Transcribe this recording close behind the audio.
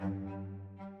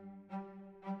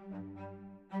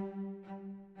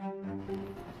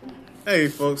Hey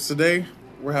folks, today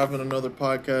we're having another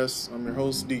podcast. I'm your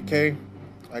host DK.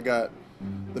 I got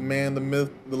the man, the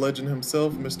myth, the legend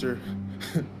himself, Mr.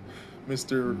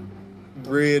 Mr.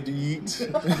 Bread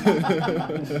Yeet.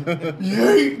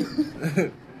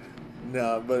 Yeet!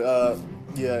 Nah, but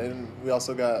yeah, and we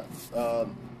also got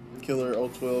Killer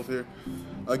 012 here.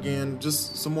 Again,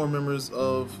 just some more members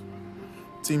of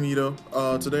Team Ito.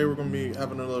 Today we're going to be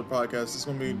having another podcast. It's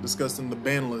going to be discussing the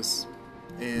ban list.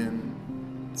 And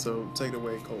so take it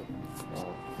away, Cole.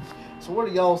 So what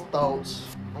are y'all's thoughts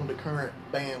on the current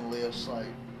ban list? Like,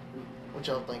 what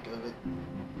y'all think of it?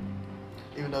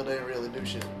 Even though they didn't really do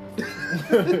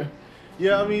shit.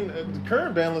 Yeah, I mean, the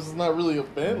current ban list is not really a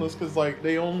ban list because like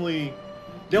they only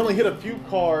hit a few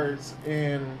cards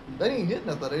and They didn't hit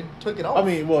nothing. They took it off. I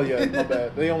mean, well, yeah, my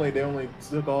bad. They only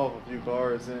took off a few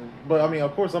cards but I mean,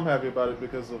 of course, I'm happy about it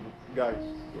because of guys.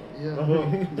 So. Yeah.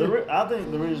 Well, I think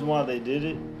the reason why they did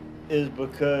it is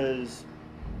because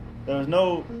there was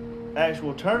no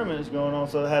actual tournaments going on,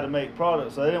 so they had to make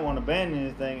products. So they didn't want to ban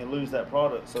anything and lose that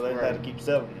product, so they had to keep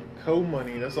selling it.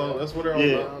 Co-money, that's all. That's what they're all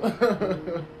Yeah.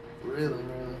 about. Really.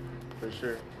 For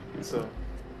sure. So,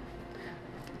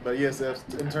 but yes,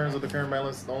 in terms of the current ban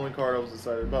list, the only card I was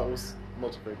excited about was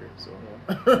Multifaker. So,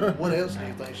 What else do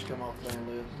you think should come off the ban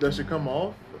list? that should come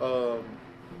off.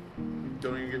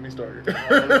 Don't even get me started.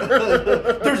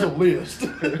 There's a list.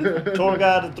 Tour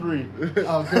guide to 3.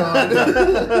 Oh god.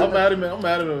 I'm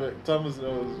adamant. Thomas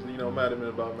knows, I'm adamant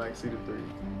about Max C to 3.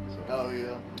 So Oh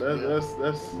yeah.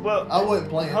 that's. Well, I wasn't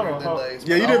playing Hold during on, them hold on. days.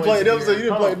 Yeah, you but didn't I play. always That was you hear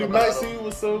didn't play. Dude, about Max them. C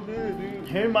was so good, dude.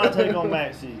 here's my take on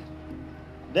Maxi.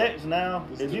 Decks now,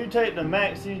 if you take the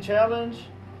Maxi challenge,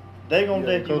 they gonna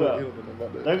deck you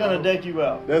out. They're gonna deck you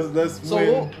out. That's So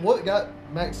when what got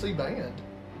Max C banned?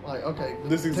 Like, okay,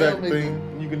 this tell exact me-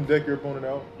 thing. You can deck your opponent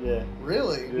out. Yeah.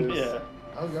 Really? Yes. Yeah.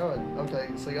 Oh god. Okay.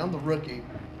 See, I'm the rookie,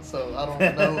 so I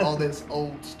don't know all this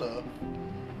old stuff.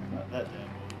 Not that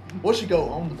damn What should go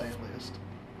on the ban list?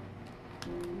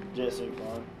 old. Jet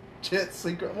Synchron. Jet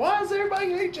Secret. Why does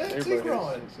everybody hate Jet Everybody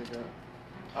Secret? hates Synchron.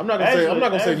 I'm not gonna say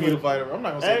Actually- Mutifier. I'm not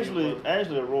gonna say Actually,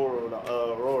 Mutifier.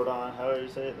 Auroradon, however you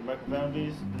say it, the Mecha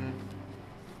Foundies.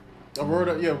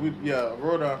 Aurora,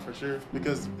 Aurora for sure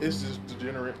because it's just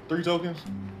degenerate. 3 tokens.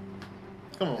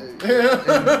 Come on.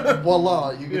 And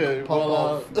voila, you get Yeah, to pop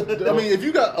voila. off. I mean, if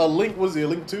you got a Link, was it a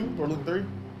Link 2 or Link 3?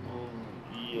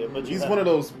 Yeah, but He's one of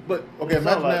those. But okay, It's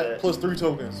imagine not like that that. plus 3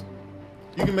 tokens.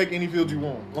 You can make any field you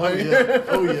want. Oh yeah.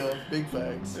 Oh yeah. Big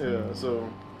facts. Yeah,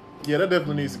 so yeah, that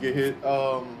definitely needs to get hit.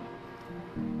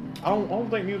 I don't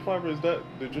think Mutifier is that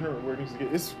degenerate where it needs to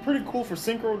get. It's pretty cool for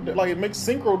synchro. Like it makes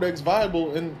synchro decks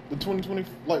viable in the 2020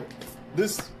 like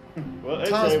this Well,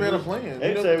 time span of playing.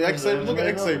 X-Sabers, look at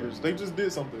X X-Sabers. They just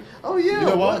did something. Oh yeah. You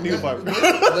know why? what? Mutifier.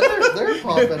 They're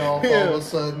popping off Yeah. all of a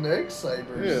sudden. X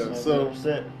Sabers. Yeah. I'm So-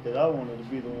 upset that I wanted to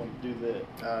be the one to do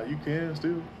that. You can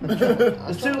still.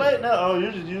 It's too late now. Oh,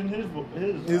 you're just using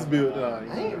his His build. I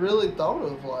ain't really thought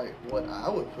of like what I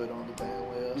would put on the ban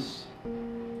list,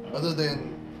 other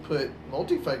than put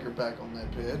Multifaker back on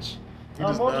that pitch. He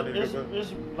just nodded. It's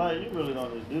like you really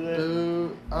don't need to do that.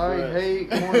 Dude, I Right.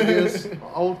 hate one of this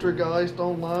Ultrageist Yeah,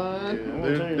 online. I'm gonna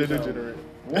they're, tell you they're something.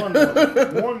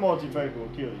 degenerate. One multi-faker will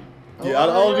kill you. Yeah,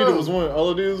 all I needed was one.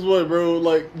 All I needed was one, bro.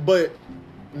 Like, but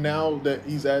now that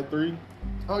he's at 3,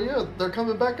 Oh yeah, they're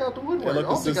coming back out the woodwork. look,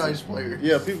 All the consistent. guys players.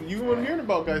 Yeah, people, you weren't hearing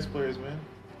about guys players, man.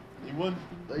 You wouldn't.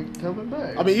 They coming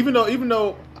back. I mean, even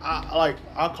though I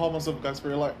call myself a guys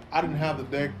player, like I didn't have the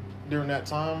deck during that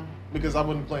time because I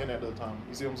wasn't playing at the time.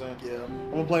 You see what I'm saying? yeah. I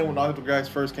wasn't playing when all the guys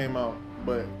first came out.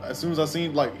 But as soon as I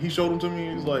seen, like, he showed them to me,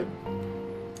 he was like,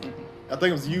 I think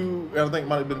it was you, and I think it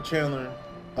might have been Chandler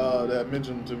that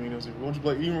mentioned to me. And he was like, why don't you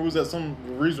play? Even was at some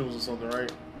regionals or something,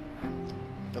 right?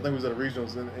 I think it was at a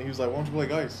regionals, and he was like, why don't you play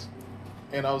Geist?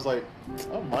 And I was like,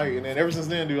 I might. And then ever since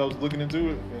then, dude, I was looking into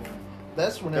it. And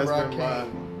That's whenever I that's been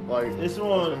came. my, like, It's the that's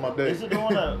one. been my day. Is it the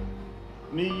one that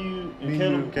me, you, and Me,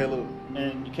 Caleb, you, Caleb,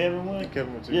 and Kevin went? and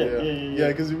Kevin went to. Yeah. Yeah,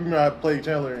 because you remember I played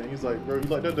Chandler, and he's like, bro, you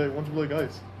like that day? Why don't you play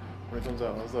Geist when it comes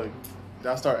out? I was like,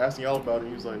 I started asking y'all about it.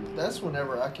 He was like, That's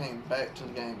whenever I came back to the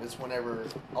game. It's whenever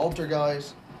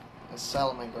Ultrageist and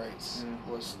Salamangreats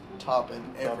was topping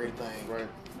everything. right.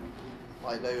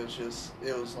 Like they was just,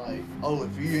 it was like, oh,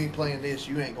 if you ain't playing this,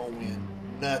 you ain't gonna win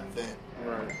nothing.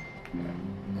 Right.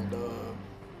 And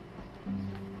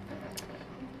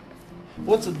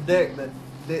what's a deck that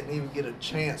didn't even get a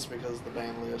chance because of the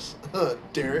ban list?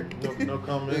 Derek. No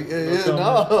comment. Yeah, comment.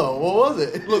 no. What was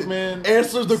it? Look, man.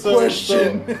 Answer the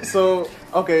question. So,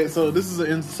 okay, so this is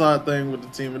an inside thing with the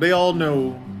team. They all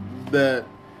know that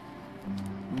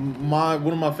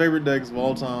One of my favorite decks of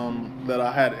all time that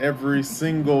I had every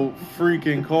single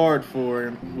freaking card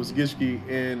for was Gishki,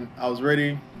 and I was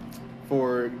ready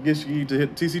for Gishki to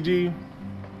hit TCG,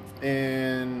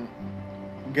 and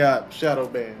got shadow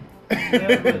banned.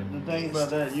 Yeah, but the thing about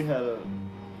that, you had a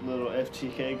little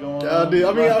FTK going I on. did.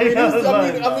 I'm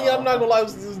I'm not gonna lie, it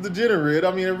was degenerate.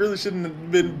 I mean, I really shouldn't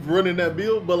have been running that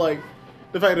build, but like,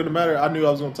 the fact of the matter, I knew I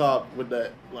was gonna top with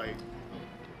that. Like,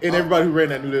 and everybody who ran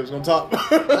that knew they was gonna top.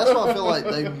 That's why I feel like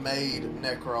they made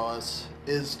Necros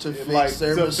is to fix Like,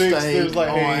 their to fix- mistake there's like,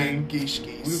 on hey,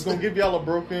 Gishkis. We was gonna give y'all a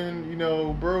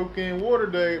broken water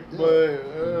deck, but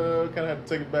kind of had to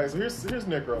take it back. So here's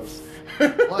Necros.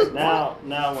 Like,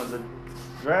 now when the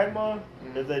Dragma,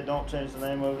 if they don't change the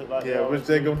name of it, like Yeah, which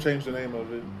they gonna change the name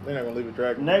of it. They're not gonna leave it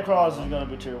Dragon. Necros is gonna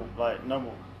be tier like number.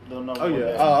 Oh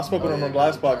yeah, I spoke on the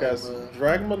last podcast.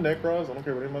 Dragma Necros, I don't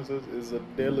care what anyone says, is a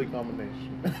deadly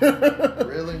combination.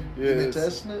 Really? Yes. You been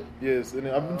testing it? Yes, and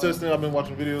I've been testing it. I've been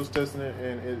watching videos testing it,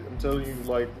 and I'm telling you,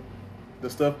 like, the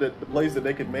plays that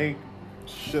they can make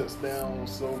shuts down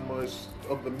so much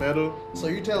of the meta. So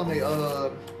you're telling me,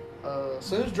 as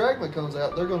soon as Dragma comes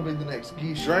out, they're going to be the next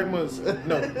Gish. Dragma's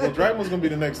Dragma's gonna be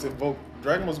the next Invoke.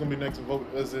 Dragma's gonna be the next Invoke,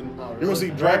 as in Oh, you're really? gonna see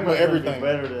Dragma everything.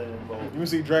 Better than Invoke. You're gonna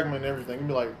see Dragma and everything. You're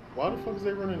gonna be like, why the fuck is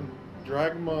they running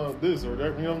Dragma this or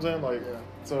that? You know what I'm saying? Like, Yeah.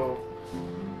 so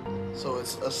So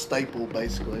it's a staple,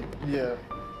 basically, yeah,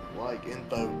 like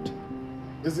Invoked.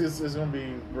 it's gonna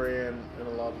be ran in a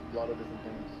lot of different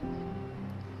things.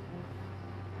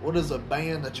 What is a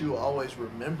band that you always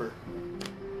remember?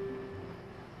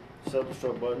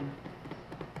 Self-destruct button.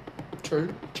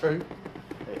 True. Hey,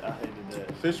 I hated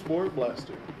that. Fishboard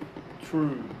Blaster.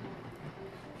 True.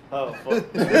 Oh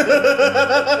fuck.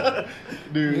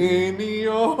 Dude. In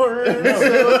your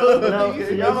No,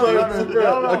 y'all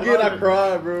don't Again, I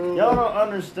cried, bro. Y'all don't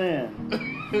understand.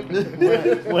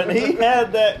 When he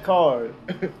had that card,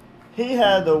 he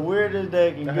had the weirdest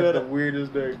deck and I had the good.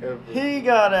 weirdest deck ever. He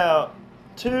got out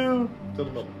two. Tell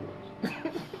them about the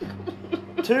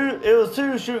boards. It was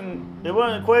two shooting. It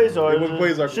wasn't Quasar. It wasn't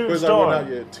Quasar. Shooting Quasar star. went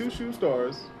out yet. 2 shooting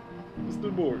stars. This is the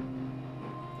board.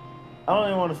 I don't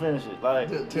even want to finish it. Like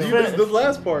This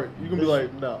last part, you're gonna be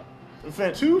like, no.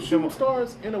 2 shooting Come on.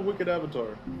 stars and a wicked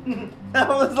avatar. That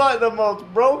was like the most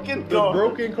broken The card.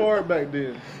 broken card back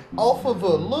then. Off of a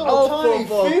little tiny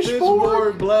Fishboard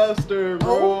fishboard. Blaster,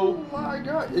 Oh bro. my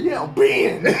god! Yeah,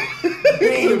 Ben.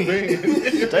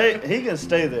 He can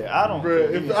stay there. I don't. Bro, care.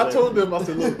 He if can I stay told there. them, I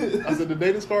said, look, I said the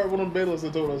day this card went on the ban list,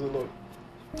 I said, look,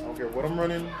 I don't care what I'm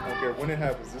running, I don't care when it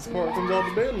happens. This card comes off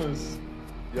the ban list.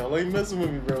 Y'all ain't messing with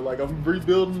me, bro. Like, I'm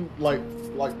rebuilding, like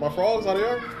my frogs out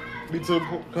there be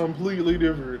completely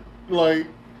different. Like,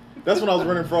 that's when I was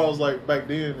running frogs, like, back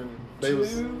then, and they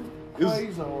was. Two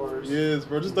Quasars. Yes,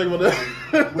 bro. Just think about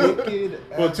that. Wicked.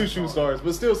 Well, 2 shooting stars,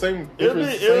 but still same. It'll be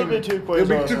difference, 2 Quasars.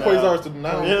 It'll be 2 now. Quasars to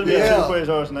now. It'll be Yeah. 2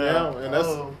 Quasars now. Yeah, and that's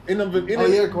Oh. in of it. Oh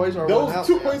yeah, Quasar. Those went out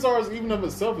 2 now. Quasars, even of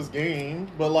itself, is game.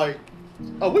 But like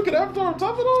a wicked avatar on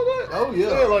top of all that. Oh, yeah.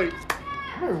 like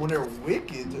I remember when they were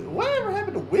Wicked. Whatever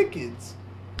happened to Wickeds?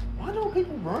 Why don't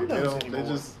people run you those know, anymore? they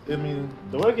just. I mean,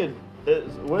 The Wicked.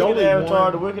 It's Wicked only Avatar,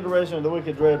 one- the Wicked Erasure, and the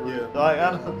Wicked Dreadroot. Yeah. Like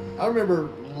I remember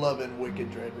loving Wicked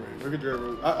Dreadroot. Wicked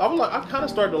Dreadroot. I was like, I kind of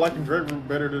started liking Dreadroot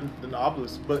better than the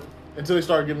Obelisk, but until they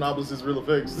started giving Obelisk his real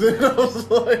effects, then I was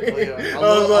like, yeah. I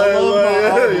I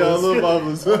love my love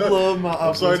Obelisk. I love my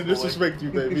I'm sorry to Obelisk boy. disrespect you,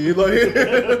 baby.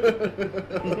 Like,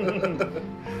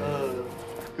 Uh,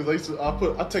 because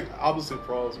I take Obelisk and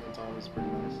Frogs one time. It's pretty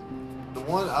nice. the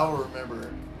one I will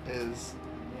remember is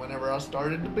whenever I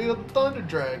started to build Thunder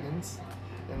Dragons,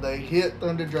 and they hit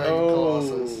Thunder Dragon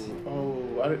Colossus.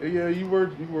 Yeah, you were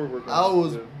working. I on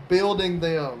was it. building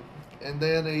them, and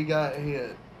then he got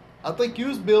hit. I think you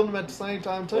was building them at the same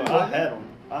time too. Well, I wasn't you? had them.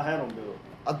 I had them built.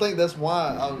 I think that's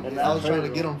why And I was trying to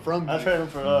traded get them from you. I traded them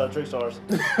for Trick Stars.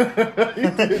 You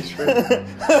did trick.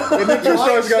 And then Tree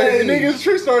Stars got hit. And niggas,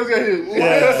 Tree Stars got hit.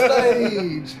 Light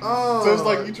Stage. Oh, So it's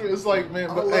like it's like,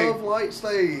 man, I but love hey, Light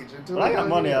Stage. Until But I they got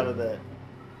money hit. out of that.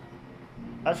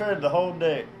 I traded the whole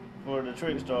deck for the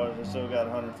Trick Stars and still got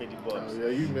 $150. oh, yeah,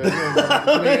 you man.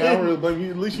 I mean, I don't really blame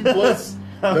you. At least you blessed.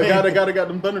 The guy that got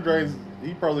them Thunder Dragons,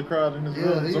 he probably cried in his Yeah,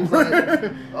 room he was somewhere.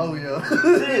 like, oh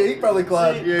yeah. He probably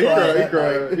cried. Yeah, he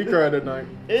cried. He cried that night.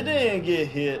 It didn't get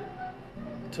hit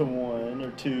to 1 or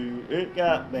 2. It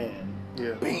got banned.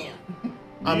 Yeah.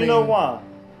 Bam. You know why?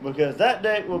 Because that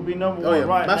deck will be number Oh one yeah,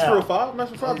 right Master now. Rule 5,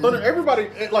 Master 5, Oh, yeah. Thunder. Everybody,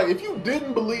 like, if you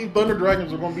didn't believe Thunder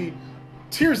Dragons were gonna be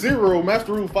Tier 0,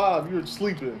 Master Rule 5, you're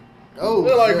sleeping. Oh,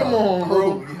 They're like, yeah. come on,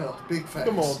 bro. Oh, yeah, big facts.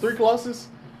 Come on, 3 Colossus.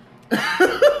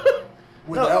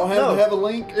 Without having to have a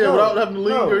link? Yeah, without having to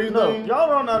link or anything. No, y'all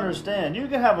don't understand. You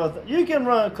can have you can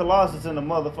run Colossus in the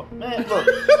motherfucker. Man, look,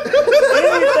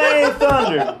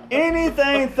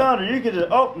 anything Thunder, you can just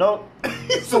no.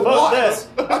 So fuck what?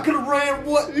 that. I could have ran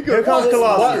what? Here comes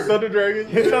Colossus. Thunder Dragon.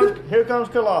 Here comes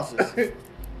Colossus.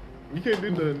 You can't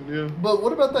do nothing, yeah. But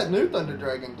what about that new Thunder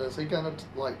Dragon? Does he kind of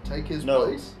like take his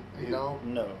place? You know?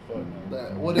 No, fuck no.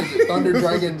 That, what is it? Thunder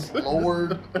Dragon's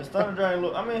Lord? It's Thunder Dragon.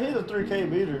 Look, I mean, he's a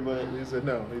 3K beater, but He said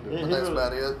no. He didn't. But that's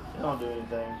about it. He don't do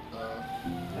anything.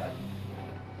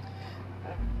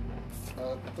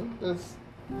 I think that's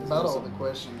about all the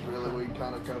questions, really. We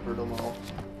kind of covered them all.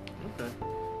 Okay.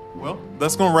 Well,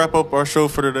 that's gonna wrap up our show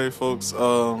for today, folks.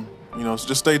 So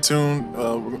just stay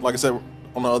tuned. Like I said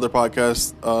on the other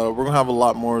podcast, we're gonna have a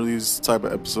lot more of these type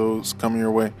of episodes coming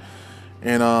your way.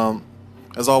 And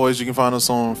as always, you can find us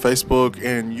on Facebook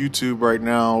and YouTube right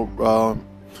now.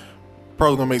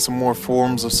 Probably gonna make some more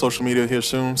forms of social media here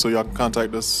soon, so y'all can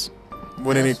contact us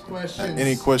with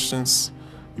any questions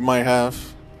you might have.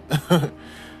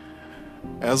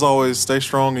 As always, stay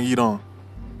strong and eat on.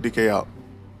 DK out.